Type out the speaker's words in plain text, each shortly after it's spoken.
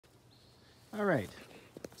All right,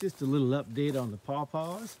 just a little update on the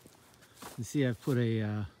pawpaws. You see I've put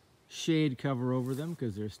a shade cover over them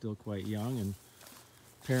because they're still quite young, and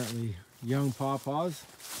apparently young pawpaws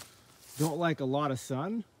don't like a lot of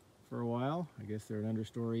sun for a while. I guess they're an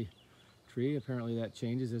understory tree. Apparently that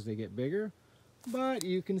changes as they get bigger, but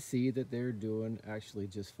you can see that they're doing actually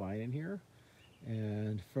just fine in here.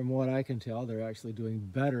 And from what I can tell, they're actually doing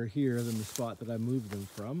better here than the spot that I moved them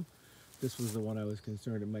from. This was the one I was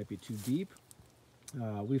concerned it might be too deep.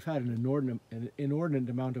 We've had an inordinate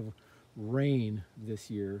amount of rain this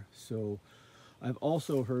year, so I've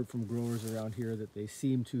also heard from growers around here that they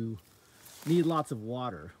seem to need lots of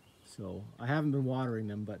water. So I haven't been watering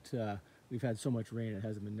them, but we've had so much rain it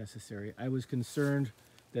hasn't been necessary. I was concerned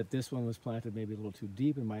that this one was planted maybe a little too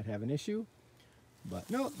deep and might have an issue, but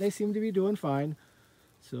no, they seem to be doing fine.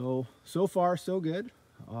 So far so good.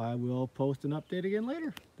 I will post an update again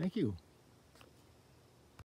later. Thank you.